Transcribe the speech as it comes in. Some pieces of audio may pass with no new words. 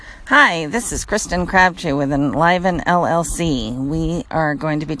Hi, this is Kristen Crabtree with Enliven LLC. We are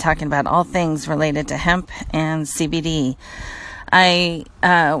going to be talking about all things related to hemp and CBD. I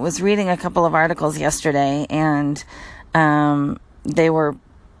was reading a couple of articles yesterday, and they were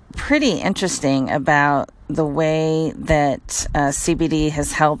pretty interesting about the way that CBD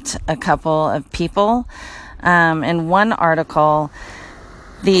has helped a couple of people. In one article,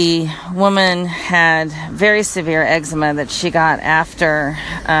 the woman had very severe eczema that she got after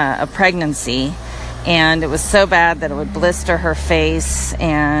a pregnancy, and it was so bad that it would blister her face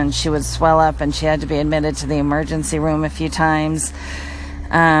and she would swell up, and she had to be admitted to the emergency room a few times.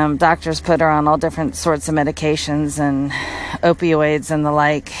 Doctors put her on all different sorts of medications and opioids and the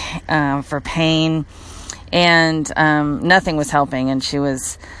like for pain, and nothing was helping, and she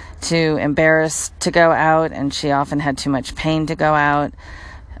was too embarrassed to go out, and she often had too much pain to go out.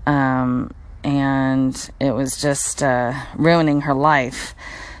 And it was just ruining her life.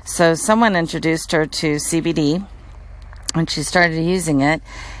 So someone introduced her to CBD, and she started using it,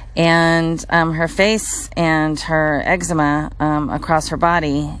 and her face and her eczema across her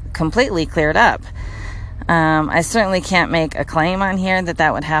body completely cleared up. I certainly can't make a claim on here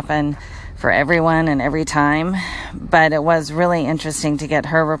that would happen for everyone and every time, but it was really interesting to get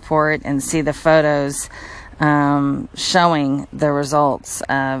her report and see the photos showing the results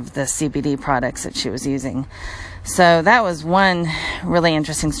of the CBD products that she was using. So that was one really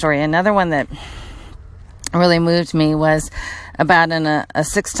interesting story. Another one that really moved me was about a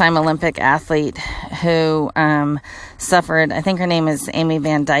 6-time Olympic athlete who suffered, I think her name is Amy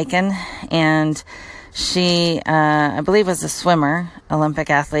Van Dyken, and she, I believe, was a swimmer, Olympic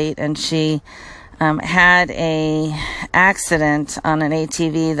athlete, and she had a accident on an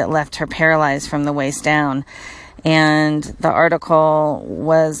ATV that left her paralyzed from the waist down. And the article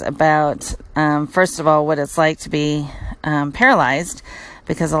was about, first of all, what it's like to be paralyzed,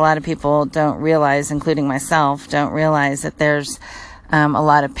 because a lot of people don't realize, including myself, don't realize that there's a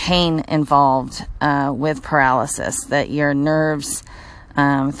lot of pain involved with paralysis, that your nerves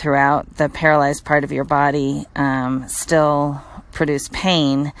throughout the paralyzed part of your body still produce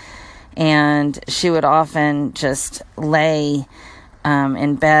pain. And she would often just lay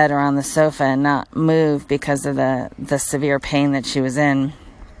in bed or on the sofa and not move because of the severe pain that she was in.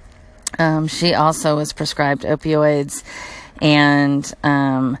 She also was prescribed opioids, and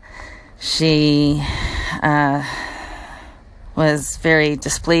she was very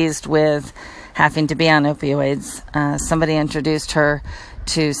displeased with having to be on opioids. Somebody introduced her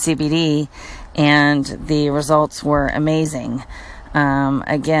to CBD, and the results were amazing.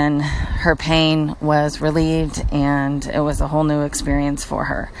 Again, her pain was relieved, and it was a whole new experience for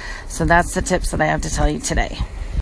her. So that's the tips that I have to tell you today.